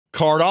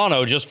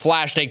Cardano just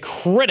flashed a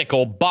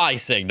critical buy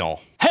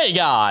signal. Hey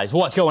guys,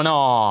 what's going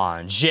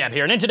on? Jeb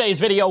here, and in today's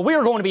video, we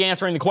are going to be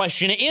answering the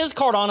question, is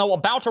Cardano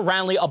about to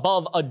rally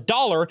above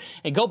 $1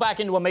 and go back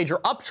into a major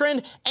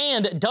uptrend,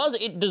 and does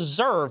it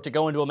deserve to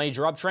go into a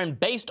major uptrend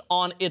based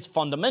on its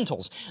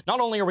fundamentals? Not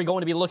only are we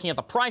going to be looking at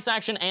the price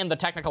action and the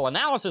technical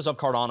analysis of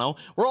Cardano,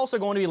 we're also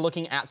going to be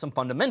looking at some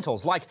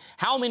fundamentals, like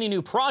how many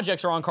new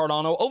projects are on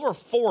Cardano, over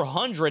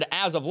 400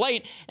 as of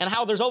late, and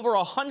how there's over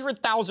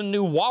 100,000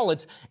 new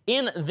wallets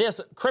in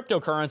this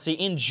cryptocurrency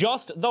in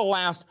just the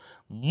last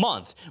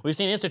month. We've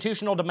seen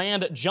institutional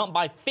demand jump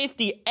by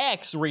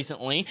 50x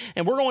recently,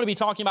 and we're going to be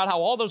talking about how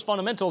all those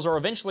fundamentals are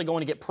eventually going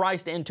to get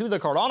priced into the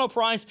Cardano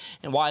price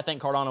and why I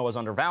think Cardano is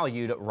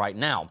undervalued right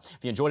now.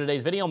 If you enjoyed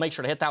today's video, make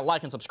sure to hit that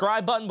like and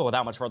subscribe button, but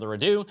without much further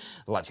ado,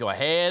 let's go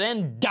ahead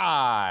and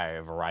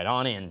dive right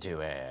on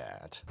into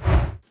it.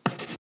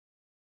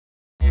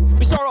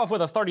 We start off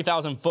with a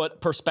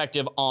 30,000-foot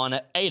perspective on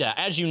ADA.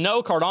 As you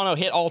know, Cardano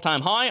hit all-time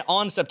high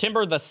on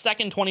September the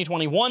 2nd,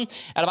 2021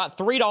 at about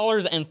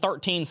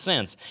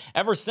 $3.13.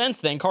 Ever since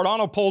then,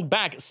 Cardano pulled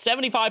back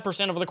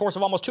 75% over the course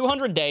of almost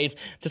 200 days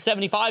to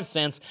 75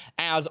 cents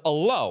as a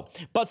low.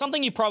 But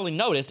something you probably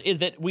noticed is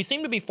that we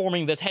seem to be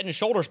forming this head and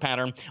shoulders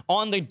pattern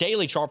on the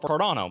daily chart for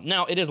Cardano.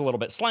 Now, it is a little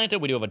bit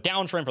slanted. We do have a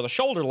downtrend for the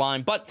shoulder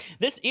line, but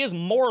this is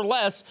more or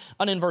less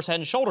an inverse head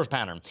and shoulders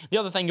pattern. The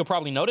other thing you'll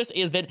probably notice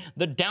is that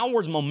the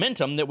downwards momentum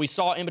that we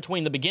saw in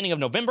between the beginning of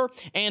November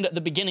and the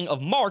beginning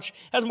of March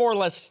has more or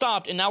less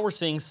stopped, and now we're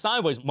seeing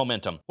sideways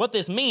momentum. What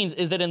this means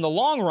is that in the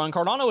long run,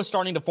 Cardano is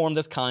starting to form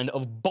this kind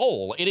of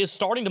bowl. It is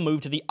starting to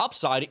move to the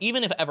upside,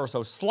 even if ever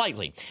so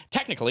slightly.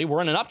 Technically,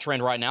 we're in an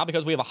uptrend right now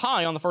because we have a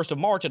high on the 1st of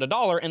March at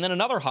 $1, and then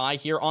another high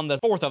here on the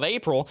 4th of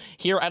April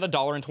here at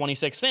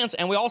 $1.26,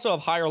 and we also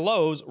have higher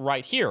lows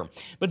right here.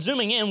 But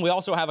zooming in, we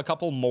also have a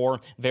couple more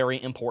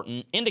very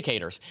important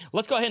indicators.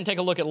 Let's go ahead and take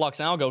a look at Lux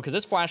Algo, because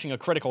it's flashing a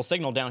critical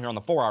signal down here on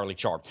the 4-hourly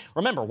chart.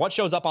 Remember, what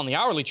shows up on the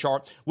hourly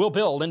chart will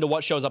build into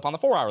what shows up on the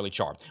 4-hourly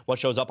chart. What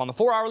shows up on the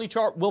 4-hourly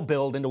chart will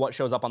build into what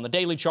shows up on the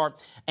daily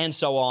chart, and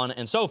so on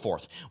and so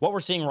forth. What we're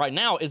seeing right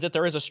now is that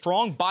there is a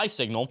strong buy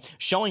signal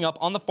showing up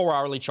on the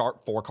 4-hourly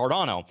chart for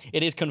Cardano.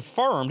 It is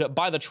confirmed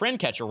by the trend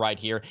catcher right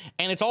here,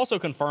 and it's also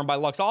confirmed by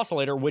Lux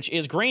Oscillator, which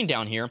is green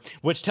down here,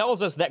 which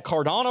tells us that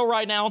Cardano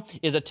right now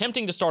is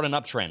attempting to start an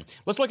uptrend.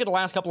 Let's look at the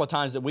last couple of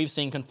times that we've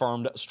seen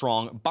confirmed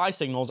strong buy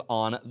signals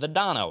on the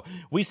Dano.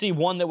 We see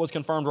one that was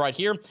confirmed right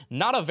here.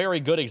 Not a very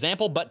good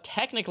example, but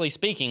technically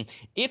speaking,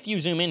 if you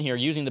zoom in here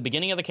using the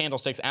beginning of the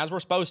candlesticks as we're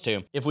supposed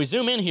to, if we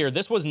zoom in here,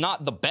 this was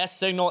not the best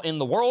signal in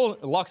the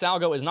world. Lux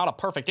Algo is not a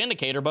perfect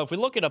indicator, but if we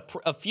look at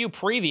a few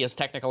previous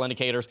technical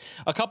indicators,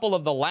 a couple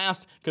of the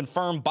last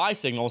confirmed buy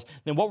signals,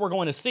 then what we're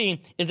going to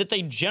see is that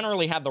they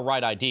generally have the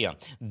right idea.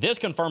 This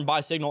confirmed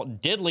buy signal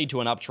did lead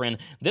to an uptrend.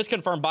 This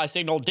confirmed buy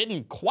signal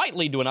didn't quite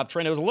lead to an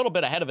uptrend. It was a little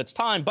bit ahead of its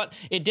time, but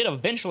it did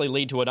eventually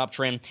lead to an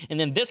uptrend. And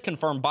then this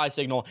confirmed buy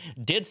signal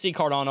did see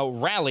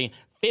Cardano rally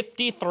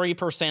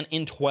 53%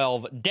 in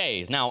 12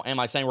 days. Now, am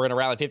I saying we're going to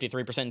rally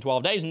 53% in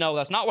 12 days? No,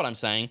 that's not what I'm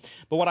saying.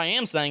 But what I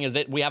am saying is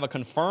that we have a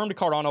confirmed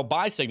Cardano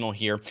buy signal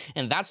here,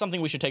 and that's something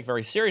we should take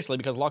very seriously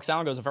because Lux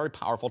Algo is a very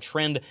powerful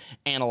trend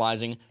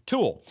analyzing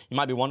tool. You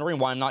might be wondering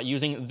why I'm not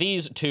using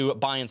these two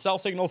buy and sell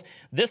signals.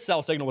 This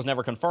sell signal was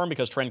never confirmed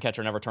because trend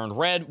catcher never turned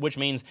red, which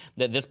means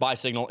that this buy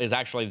signal is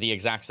actually the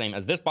exact same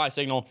as this buy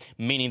signal,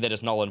 meaning that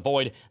it's null and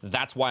void.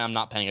 That's why I'm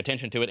not paying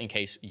attention to it, in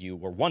case you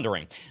were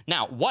wondering.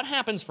 Now, what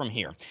happens from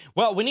here?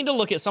 Well, we need to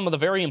look at some of the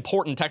very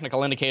important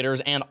technical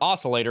indicators and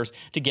oscillators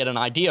to get an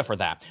idea for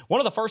that. One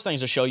of the first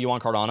things to show you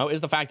on Cardano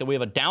is the fact that we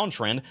have a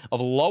downtrend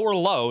of lower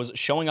lows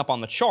showing up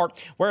on the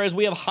chart, whereas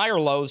we have higher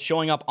lows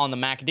showing up on the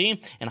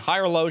MACD and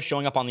higher lows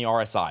showing up on the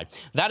RSI.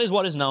 That is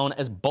what is known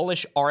as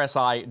bullish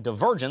RSI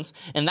divergence,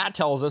 and that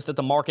tells us that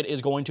the market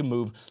is going to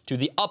move to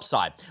the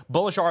upside.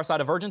 Bullish RSI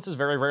divergence is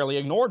very rarely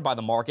ignored by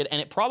the market, and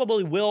it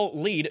probably will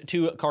lead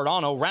to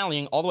Cardano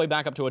rallying all the way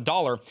back up to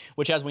 $1,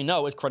 which, as we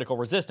know, is critical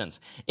resistance.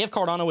 If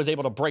Cardano is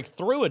able to break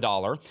through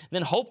 $1,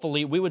 then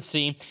hopefully we would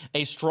see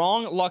a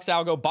strong Lux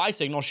Algo buy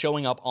signal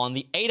showing up on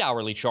the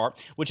 8-hourly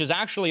chart, which is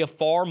actually a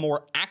far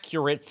more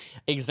accurate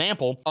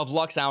example of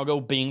Lux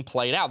Algo being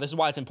played out. This is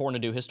why it's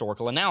important to do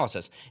historical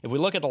analysis. If we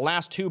look at the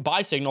last two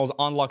buy signals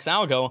on Lux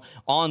Algo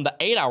on the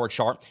 8-hour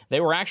chart,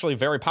 they were actually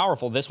very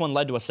powerful. This one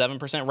led to a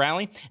 7%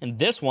 rally, and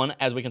this one,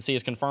 as we can see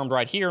is confirmed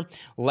right here,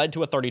 led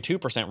to a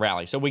 32%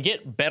 rally. So we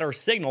get better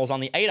signals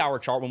on the 8-hour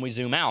chart when we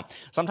zoom out.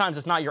 Sometimes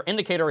it's not your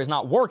indicator is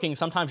not working.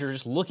 Sometimes you're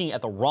just looking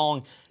at the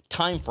wrong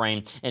time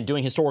frame, and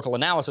doing historical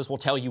analysis will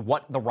tell you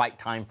what the right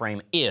time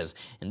frame is.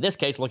 In this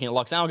case, looking at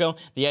Lux Algo,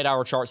 the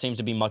 8-hour chart seems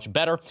to be much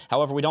better.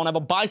 However, we don't have a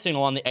buy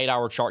signal on the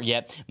 8-hour chart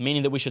yet,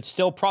 meaning that we should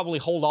still probably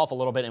hold off a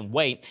little bit and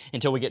wait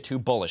until we get too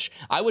bullish.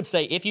 I would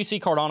say if you see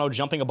Cardano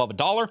jumping above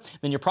 $1,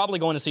 then you're probably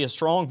going to see a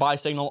strong buy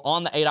signal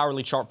on the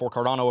 8-hourly chart for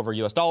Cardano over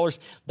US dollars.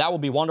 That will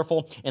be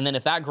wonderful. And then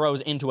if that grows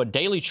into a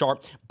daily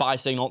chart buy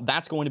signal,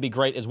 that's going to be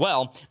great as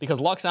well, because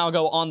Lux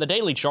Algo on the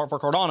daily chart for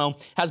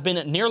Cardano has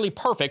been nearly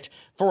perfect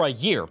for a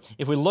year.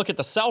 If we look at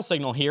the sell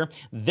signal here,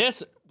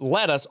 this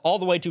led us all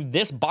the way to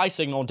this buy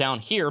signal down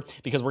here,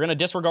 because we're going to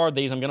disregard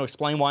these. I'm going to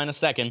explain why in a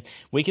second.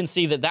 We can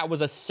see that that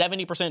was a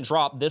 70%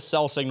 drop this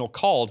sell signal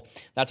called.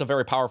 That's a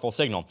very powerful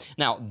signal.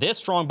 Now, this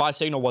strong buy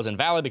signal was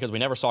invalid because we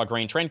never saw a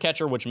green trend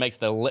catcher, which makes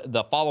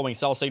the following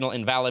sell signal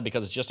invalid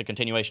because it's just a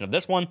continuation of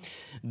this one.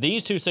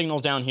 These two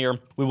signals down here,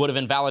 we would have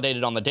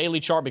invalidated on the daily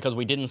chart because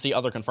we didn't see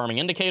other confirming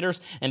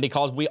indicators, and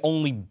because we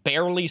only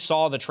barely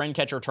saw the trend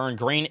catcher turn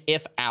green,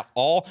 if at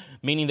all,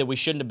 meaning that we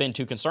shouldn't have been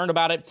too concerned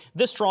about it.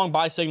 This strong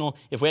buy signal,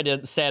 if we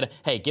had said,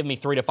 hey, give me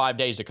 3 to 5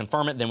 days to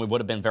confirm it, then we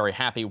would have been very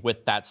happy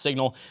with that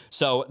signal.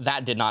 So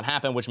that did not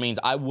happen, which means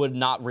I would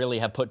not really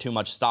have put too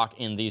much stock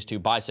in these two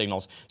buy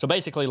signals. So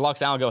basically, Lux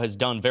Algo has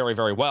done very,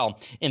 very well.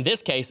 In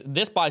this case,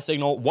 this buy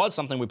signal was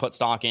something we put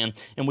stock in,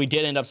 and we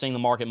did end up seeing the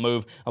market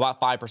move about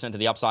 5% to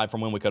the upside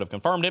from when we could have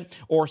confirmed it,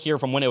 or here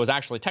from when it was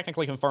actually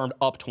technically confirmed,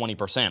 up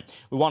 20%.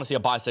 We want to see a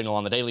buy signal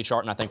on the daily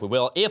chart, and I think we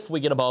will if we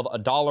get above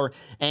 $1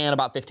 and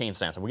about 15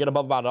 cents. If we get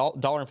above about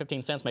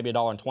 $1.15, maybe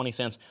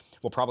 $1.20,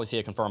 we'll probably see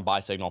a confirmed buy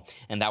signal,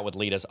 and that would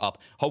lead us up,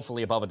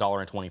 hopefully above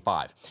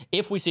 $1.25.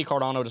 If we see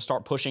Cardano to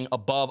start pushing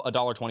above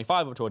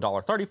 $1.25 up to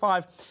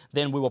 $1.35,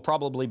 then we will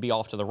probably be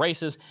off to the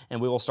races,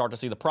 and we will start to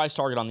see the price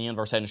target on the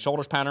inverse head and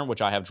shoulders pattern,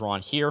 which I have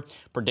drawn here,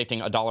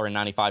 predicting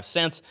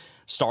 $1.95,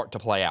 start to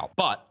play out.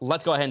 But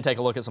let's go ahead and take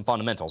a look at some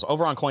fundamentals.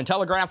 Over on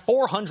Cointelegraph,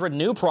 400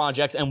 new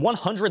projects and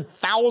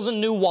 100,000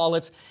 new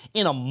wallets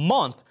in a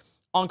month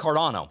on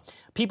Cardano.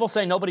 People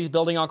say nobody's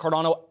building on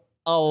Cardano.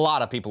 A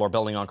lot of people are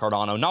building on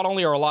Cardano. Not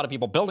only are a lot of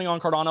people building on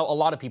Cardano, a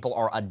lot of people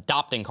are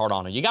adopting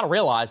Cardano. You got to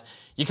realize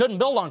you couldn't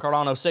build on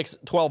Cardano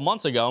 12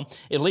 months ago,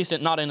 at least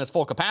not in its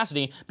full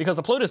capacity, because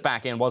the Plutus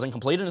backend wasn't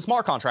complete and the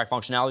smart contract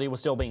functionality was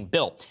still being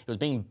built. It was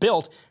being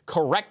built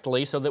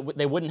correctly so that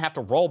they wouldn't have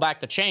to roll back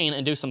the chain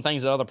and do some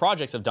things that other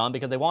projects have done,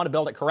 because they wanted to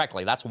build it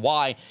correctly. That's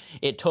why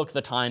it took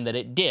the time that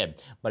it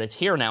did. But it's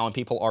here now and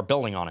people are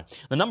building on it.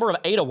 The number of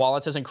ADA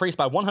wallets has increased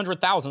by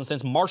 100,000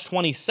 since March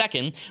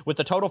 22nd, with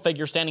the total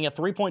figure standing at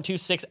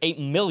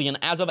 3.268 million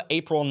as of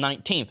April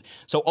 19th.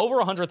 So over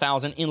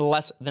 100,000 in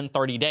less than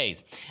 30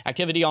 days.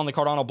 Activity on the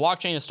Cardano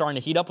blockchain is starting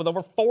to heat up, with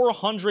over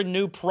 400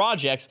 new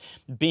projects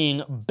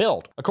being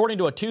built. According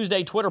to a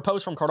Tuesday Twitter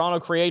post from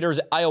Cardano creators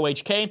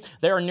IOHK,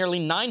 there are nearly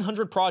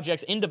 900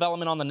 projects in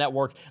development on the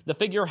network. The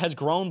figure has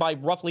grown by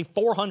roughly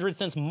 400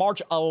 since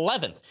March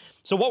 11th.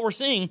 So what we're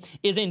seeing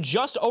is in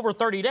just over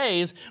 30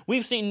 days,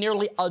 we've seen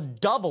nearly a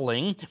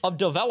doubling of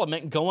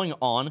development going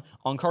on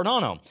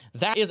Cardano.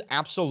 That is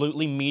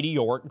absolutely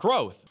meteoric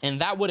growth.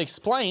 And that would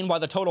explain why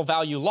the total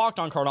value locked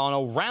on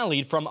Cardano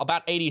rallied from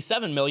about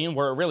 87 million,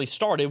 where it really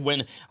started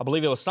when I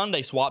believe it was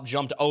Sunday Swap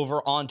jumped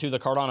over onto the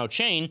Cardano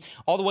chain,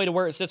 all the way to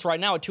where it sits right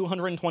now at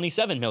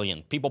 227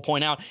 million. People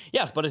point out,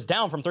 yes, but it's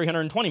down from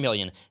 320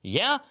 million.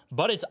 Yeah,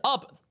 but it's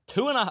up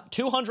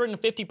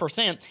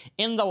 250%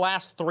 in the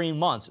last 3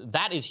 months.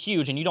 That is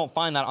huge, and you don't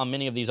find that on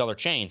many of these other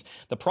chains.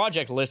 The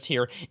project list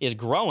here is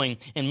growing,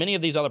 and many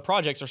of these other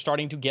projects are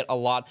starting to get a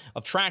lot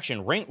of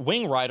traction.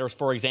 Wing Riders,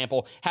 for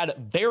example, had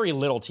very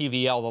little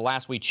TVL the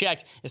last we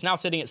checked. It's now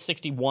sitting at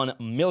 61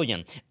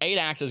 million.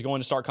 8ax is going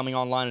to start coming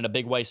online in a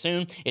big way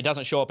soon. It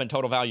doesn't show up in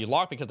total value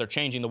lock because they're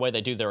changing the way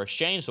they do their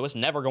exchange, so it's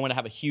never going to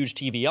have a huge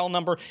TVL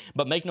number,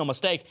 but make no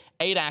mistake,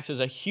 8ax is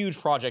a huge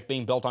project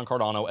being built on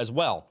Cardano as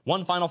well.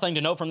 One final thing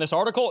to note from this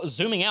article,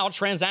 zooming out,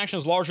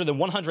 transactions larger than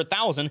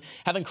 100,000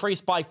 have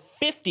increased by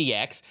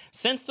 50x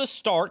since the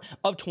start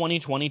of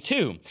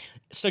 2022,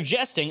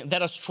 suggesting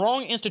that a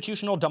strong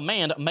institutional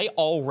demand may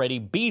already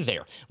be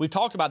there. We've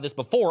talked about this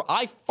before.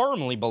 I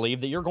firmly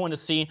believe that you're going to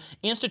see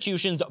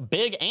institutions,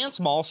 big and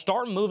small,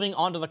 start moving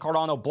onto the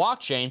Cardano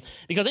blockchain,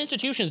 because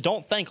institutions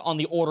don't think on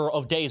the order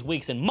of days,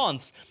 weeks, and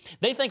months.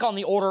 They think on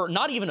the order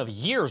not even of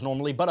years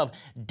normally, but of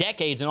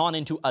decades and on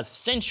into a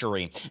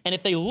century. And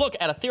if they look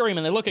at Ethereum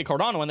and they look at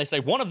Cardano and they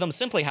say one of them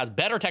simply has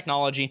better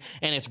technology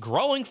and it's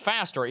growing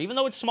faster, even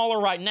though it's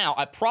smaller right now,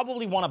 I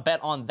probably want to bet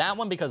on that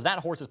one, because that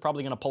horse is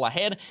probably going to pull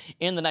ahead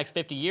in the next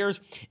 50 years.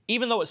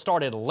 Even though it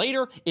started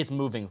later, it's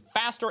moving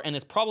faster and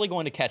it's probably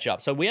going to catch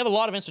up. So we have a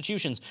lot of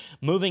institutions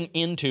moving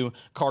into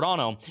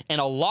Cardano,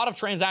 and a lot of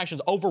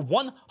transactions over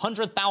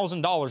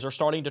 $100,000 are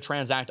starting to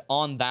transact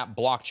on that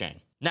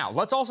blockchain. Now,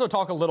 let's also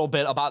talk a little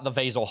bit about the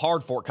Vasil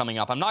hard fork coming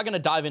up. I'm not going to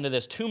dive into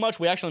this too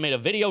much. We actually made a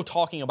video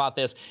talking about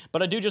this,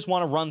 but I do just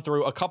want to run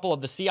through a couple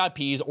of the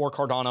CIPs or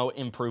Cardano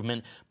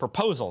improvement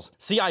proposals.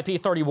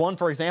 CIP 31,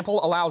 for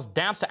example, allows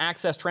dApps to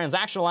access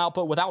transactional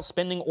output without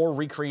spending or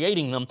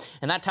recreating them,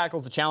 and that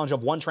tackles the challenge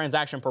of one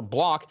transaction per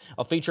block,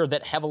 a feature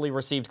that heavily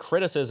received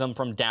criticism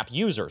from dApp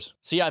users.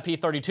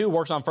 CIP 32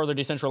 works on further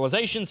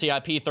decentralization.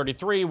 CIP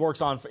 33 works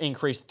on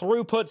increased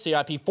throughput.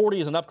 CIP 40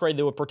 is an upgrade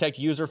that would protect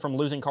users from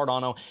losing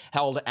Cardano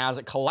held held as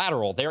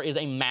collateral. There is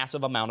a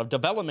massive amount of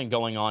development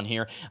going on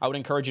here. I would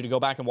encourage you to go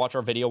back and watch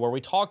our video where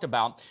we talked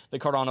about the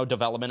Cardano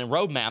development and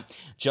roadmap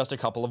just a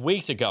couple of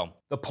weeks ago.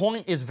 The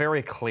point is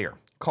very clear.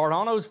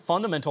 Cardano's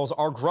fundamentals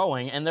are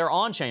growing and their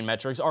on-chain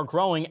metrics are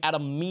growing at a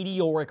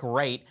meteoric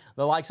rate,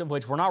 the likes of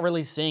which we're not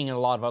really seeing in a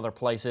lot of other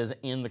places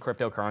in the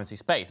cryptocurrency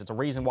space. It's a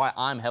reason why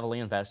I'm heavily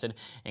invested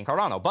in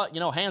Cardano. But, you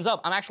know, hands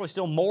up, I'm actually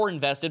still more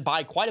invested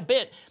by quite a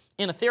bit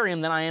in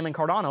Ethereum than I am in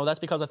Cardano. That's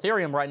because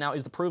Ethereum right now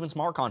is the proven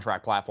smart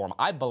contract platform.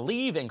 I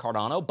believe in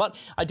Cardano, but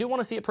I do want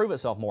to see it prove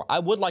itself more. I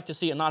would like to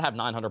see it not have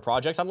 900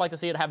 projects. I'd like to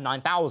see it have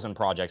 9,000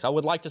 projects. I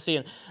would like to see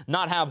it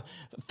not have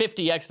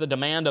 50x the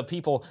demand of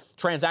people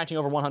transacting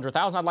over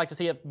 100,000. I'd like to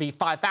see it be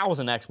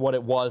 5,000x what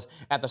it was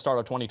at the start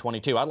of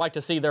 2022. I'd like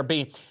to see there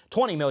be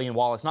 20 million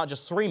wallets, not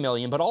just 3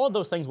 million, but all of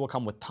those things will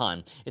come with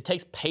time. It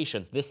takes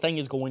patience. This thing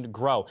is going to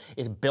grow.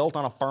 It's built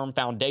on a firm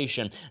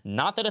foundation.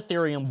 Not that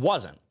Ethereum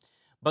wasn't.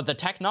 But the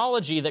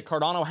technology that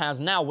Cardano has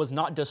now was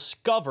not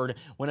discovered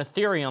when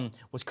Ethereum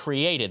was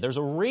created. There's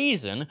a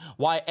reason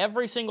why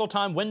every single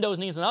time Windows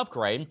needs an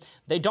upgrade,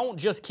 they don't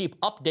just keep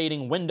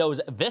updating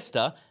Windows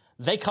Vista.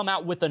 They come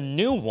out with a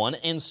new one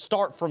and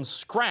start from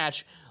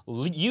scratch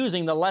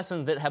using the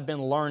lessons that have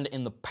been learned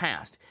in the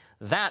past.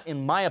 That,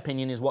 in my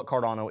opinion, is what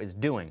Cardano is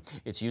doing.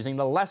 It's using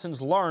the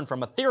lessons learned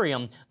from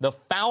Ethereum, the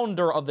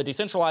founder of the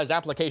decentralized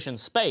application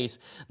space,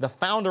 the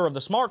founder of the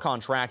smart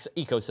contracts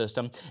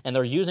ecosystem, and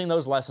they're using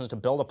those lessons to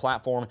build a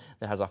platform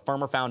that has a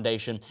firmer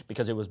foundation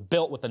because it was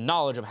built with the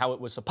knowledge of how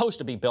it was supposed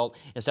to be built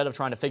instead of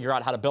trying to figure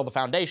out how to build the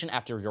foundation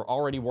after you're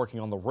already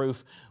working on the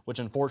roof, which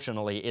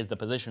unfortunately is the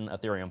position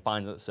Ethereum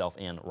finds itself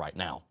in right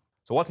now.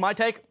 So what's my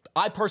take?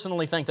 I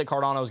personally think that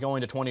Cardano is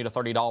going to $20 to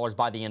 $30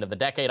 by the end of the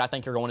decade. I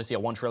think you're going to see a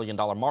 $1 trillion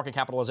market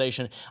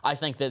capitalization. I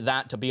think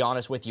that, to be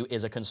honest with you,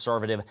 is a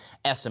conservative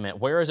estimate.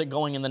 Where is it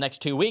going in the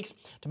next 2 weeks?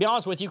 To be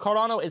honest with you,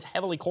 Cardano is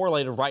heavily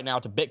correlated right now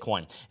to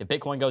Bitcoin. If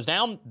Bitcoin goes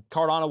down,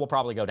 Cardano will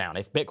probably go down.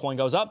 If Bitcoin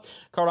goes up,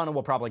 Cardano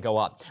will probably go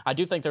up. I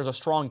do think there's a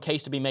strong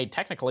case to be made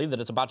technically that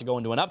it's about to go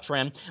into an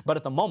uptrend, but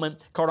at the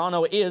moment,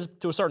 Cardano is,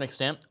 to a certain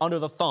extent, under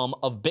the thumb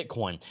of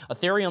Bitcoin.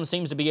 Ethereum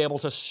seems to be able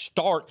to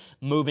start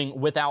moving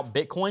without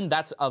Bitcoin.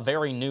 That's a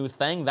very new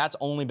thing. That's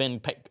only been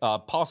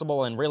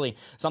possible and really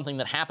something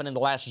that happened in the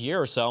last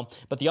year or so.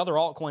 But the other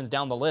altcoins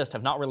down the list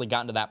have not really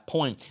gotten to that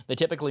point. They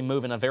typically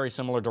move in a very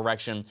similar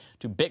direction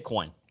to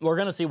Bitcoin. We're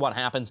going to see what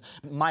happens.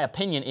 My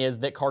opinion is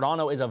that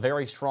Cardano is a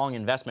very strong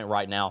investment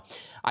right now.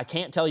 I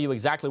can't tell you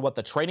exactly what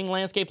the trading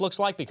landscape looks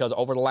like because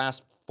over the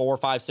last 4,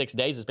 5, 6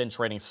 days, it's been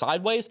trading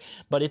sideways.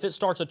 But if it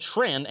starts a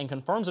trend and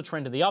confirms a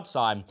trend to the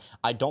upside,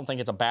 I don't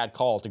think it's a bad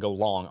call to go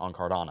long on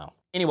Cardano.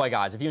 Anyway,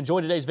 guys, if you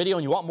enjoyed today's video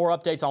and you want more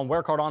updates on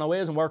where Cardano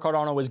is and where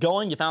Cardano is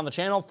going, you found the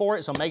channel for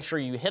it, so make sure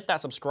you hit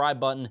that subscribe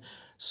button,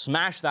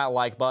 smash that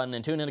like button,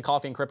 and tune into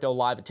Coffee and Crypto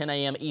Live at 10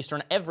 a.m.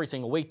 Eastern every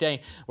single weekday,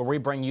 where we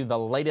bring you the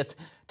latest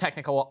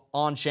technical,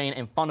 on-chain,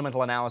 and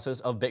fundamental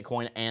analysis of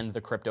Bitcoin and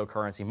the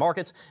cryptocurrency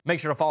markets.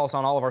 Make sure to follow us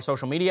on all of our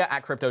social media,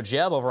 at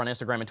CryptoJeb over on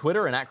Instagram and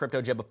Twitter, and at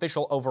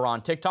CryptoJebOfficial over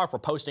on TikTok. We're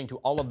posting to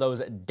all of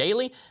those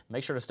daily.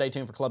 Make sure to stay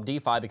tuned for Club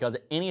DeFi, because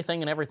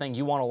anything and everything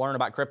you want to learn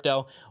about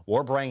crypto,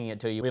 we're bringing it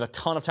to you. We have a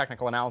ton of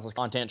technical analysis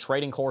content.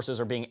 Trading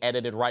courses are being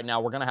edited right now.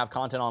 We're going to have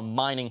content on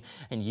mining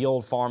and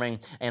yield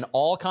farming and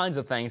all kinds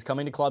of things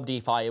coming to Club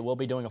DeFi. It will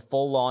be doing a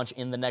full launch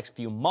in the next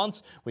few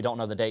months. We don't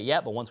know the date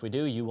yet, but once we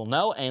do, you will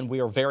know, and we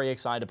are very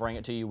excited to bring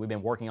it to you. We've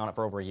been working on it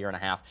for over a year and a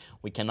half.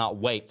 We cannot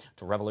wait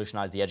to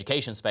revolutionize the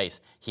education space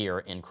here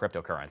in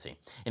cryptocurrency.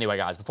 Anyway,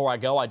 guys, before I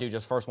go, I do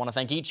just first want to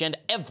thank each and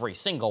every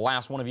single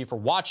last one of you for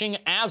watching,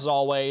 as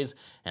always,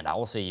 and I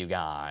will see you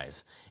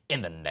guys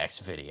in the next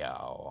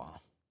video.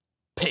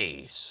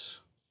 Peace.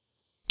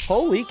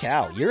 Holy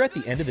cow, you're at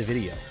the end of the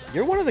video.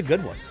 You're one of the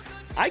good ones.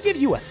 I give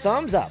you a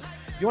thumbs up.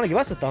 If you want to give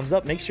us a thumbs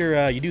up, make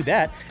sure you do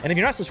that. And if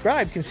you're not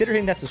subscribed, consider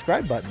hitting that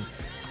subscribe button.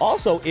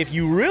 Also, if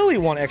you really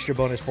want extra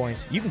bonus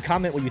points, you can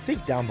comment what you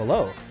think down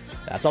below.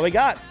 That's all we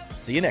got.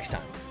 See you next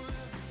time.